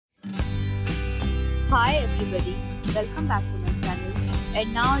Hi everybody, welcome back to my channel,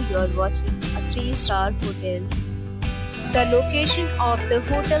 and now you are watching a 3-star hotel. The location of the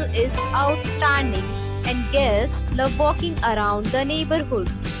hotel is outstanding and guests love walking around the neighborhood.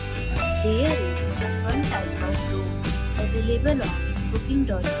 There is one type of rooms available on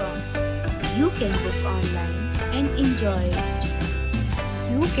booking.com. You can book online and enjoy it.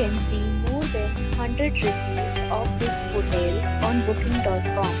 You can see more than 100 reviews of this hotel on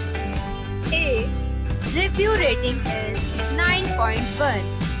booking.com. Its review rating is 9.1,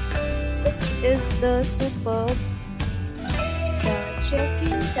 which is the superb. The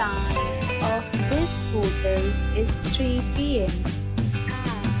check-in time of this hotel is 3 p.m.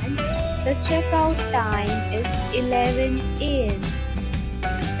 and the checkout time is 11 a.m.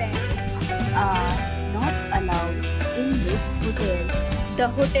 Pets are not allowed in this hotel. The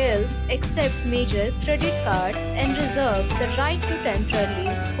hotel accepts major credit cards and reserves the right to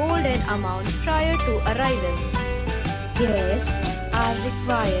temporarily hold an amount prior to arrival. Guests are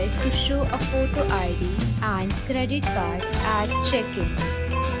required to show a photo ID and credit card at check-in.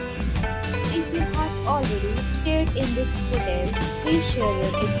 If you have already stayed in this hotel, please share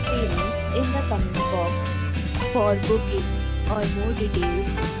your experience in the comment box. For booking or more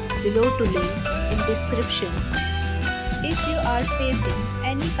details, below to link in description. If you are facing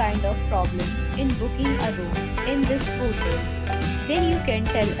any kind of problem in booking a room in this hotel, then you can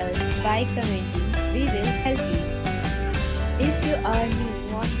tell us by commenting. We will help you. If you are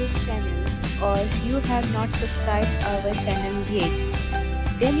new on this channel or you have not subscribed our channel yet,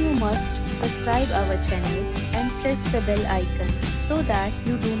 then you must subscribe our channel and press the bell icon so that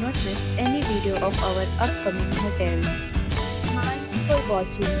you do not miss any video of our upcoming hotel. Thanks for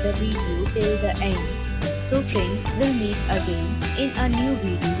watching the video till the end. So friends, will meet again in a new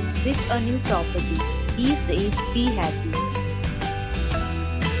video with a new property. Be safe, be happy.